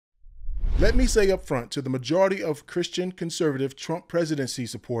Let me say up front to the majority of Christian conservative Trump presidency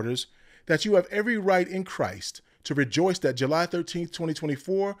supporters that you have every right in Christ to rejoice that July 13th,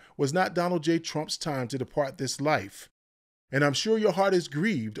 2024 was not Donald J. Trump's time to depart this life. And I'm sure your heart is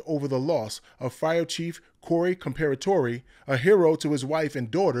grieved over the loss of Fire Chief Corey Comparatori, a hero to his wife and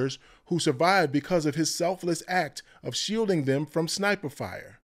daughters who survived because of his selfless act of shielding them from sniper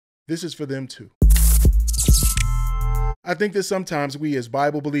fire. This is for them too. I think that sometimes we as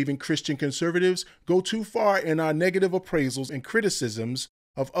Bible-believing Christian conservatives go too far in our negative appraisals and criticisms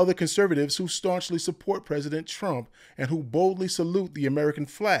of other conservatives who staunchly support President Trump and who boldly salute the American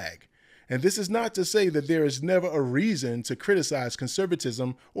flag. And this is not to say that there is never a reason to criticize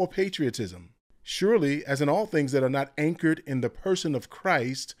conservatism or patriotism. Surely, as in all things that are not anchored in the person of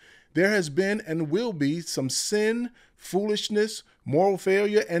Christ, there has been and will be some sin, foolishness, moral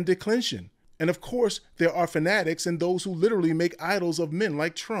failure, and declension. And of course, there are fanatics and those who literally make idols of men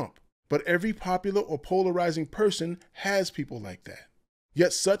like Trump. But every popular or polarizing person has people like that.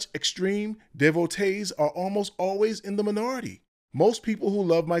 Yet such extreme devotees are almost always in the minority. Most people who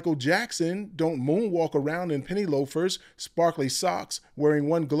love Michael Jackson don't moonwalk around in penny loafers, sparkly socks, wearing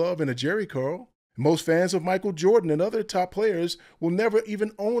one glove and a jerry curl. Most fans of Michael Jordan and other top players will never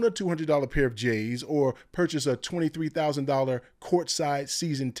even own a $200 pair of J's or purchase a $23,000 courtside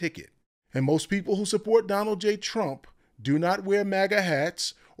season ticket. And most people who support Donald J. Trump do not wear MAGA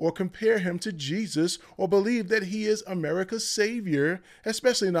hats or compare him to Jesus or believe that he is America's savior,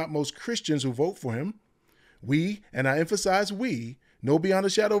 especially not most Christians who vote for him. We, and I emphasize we, know beyond a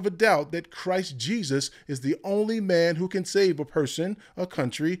shadow of a doubt that Christ Jesus is the only man who can save a person, a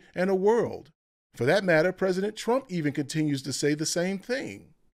country, and a world. For that matter, President Trump even continues to say the same thing.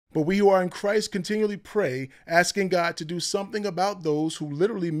 But we who are in Christ continually pray, asking God to do something about those who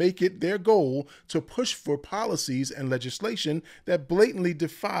literally make it their goal to push for policies and legislation that blatantly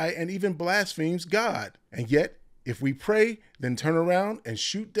defy and even blasphemes God. And yet, if we pray, then turn around and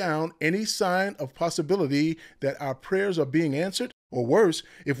shoot down any sign of possibility that our prayers are being answered, or worse,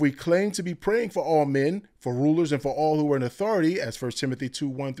 if we claim to be praying for all men, for rulers, and for all who are in authority, as 1 Timothy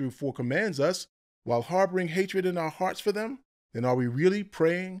 2:1-4 commands us, while harboring hatred in our hearts for them, then are we really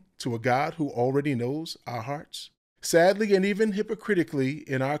praying to a God who already knows our hearts? Sadly, and even hypocritically,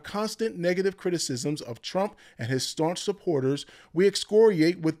 in our constant negative criticisms of Trump and his staunch supporters, we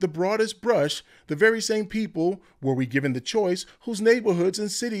excoriate with the broadest brush the very same people, were we given the choice, whose neighborhoods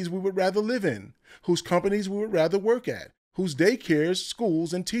and cities we would rather live in, whose companies we would rather work at, whose daycares,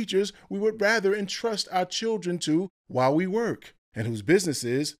 schools, and teachers we would rather entrust our children to while we work, and whose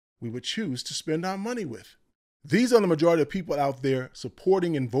businesses we would choose to spend our money with. These are the majority of people out there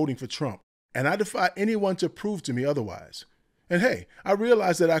supporting and voting for Trump. And I defy anyone to prove to me otherwise. And hey, I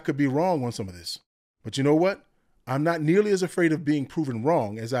realize that I could be wrong on some of this. But you know what? I'm not nearly as afraid of being proven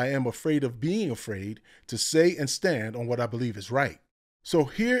wrong as I am afraid of being afraid to say and stand on what I believe is right. So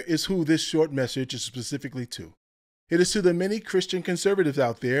here is who this short message is specifically to. It is to the many Christian conservatives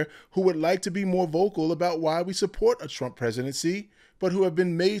out there who would like to be more vocal about why we support a Trump presidency, but who have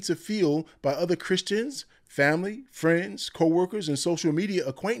been made to feel by other Christians, family, friends, co-workers, and social media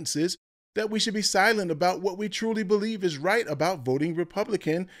acquaintances that we should be silent about what we truly believe is right about voting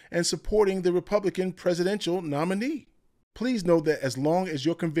Republican and supporting the Republican presidential nominee. Please know that as long as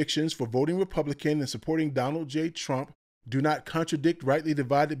your convictions for voting Republican and supporting Donald J. Trump do not contradict rightly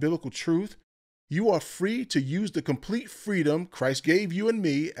divided biblical truth, you are free to use the complete freedom Christ gave you and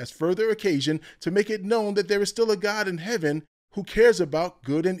me as further occasion to make it known that there is still a God in heaven who cares about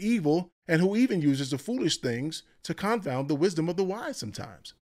good and evil and who even uses the foolish things to confound the wisdom of the wise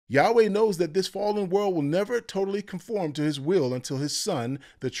sometimes. Yahweh knows that this fallen world will never totally conform to his will until his Son,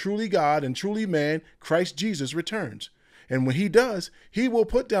 the truly God and truly man, Christ Jesus, returns. And when he does, he will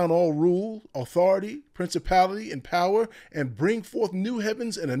put down all rule, authority, principality, and power, and bring forth new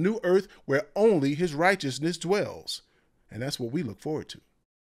heavens and a new earth where only his righteousness dwells. And that's what we look forward to.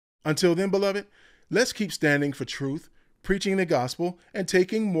 Until then, beloved, let's keep standing for truth, preaching the gospel, and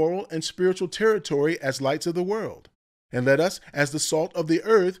taking moral and spiritual territory as lights of the world. And let us, as the salt of the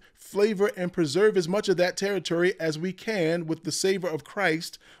earth, flavor and preserve as much of that territory as we can with the savor of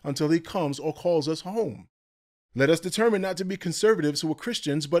Christ until he comes or calls us home. Let us determine not to be conservatives who are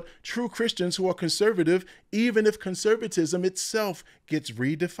Christians, but true Christians who are conservative, even if conservatism itself gets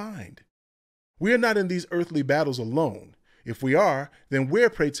redefined. We are not in these earthly battles alone. If we are, then where,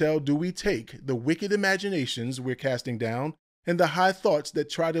 pray tell, do we take the wicked imaginations we're casting down and the high thoughts that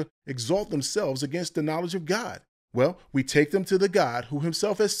try to exalt themselves against the knowledge of God? Well, we take them to the God who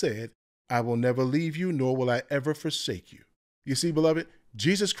himself has said, I will never leave you, nor will I ever forsake you. You see, beloved,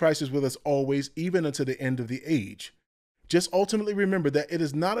 Jesus Christ is with us always, even unto the end of the age. Just ultimately remember that it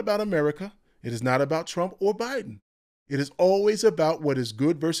is not about America. It is not about Trump or Biden. It is always about what is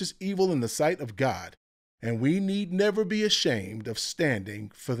good versus evil in the sight of God, and we need never be ashamed of standing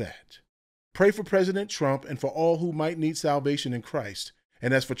for that. Pray for President Trump and for all who might need salvation in Christ.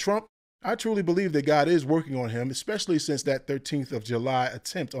 And as for Trump, I truly believe that God is working on him, especially since that 13th of July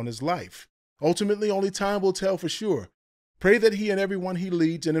attempt on his life. Ultimately, only time will tell for sure. Pray that he and everyone he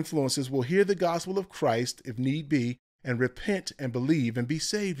leads and influences will hear the gospel of Christ, if need be, and repent and believe and be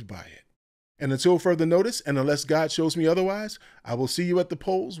saved by it. And until further notice, and unless God shows me otherwise, I will see you at the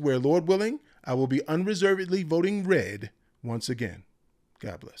polls where, Lord willing, I will be unreservedly voting red once again.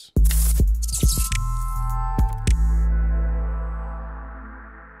 God bless.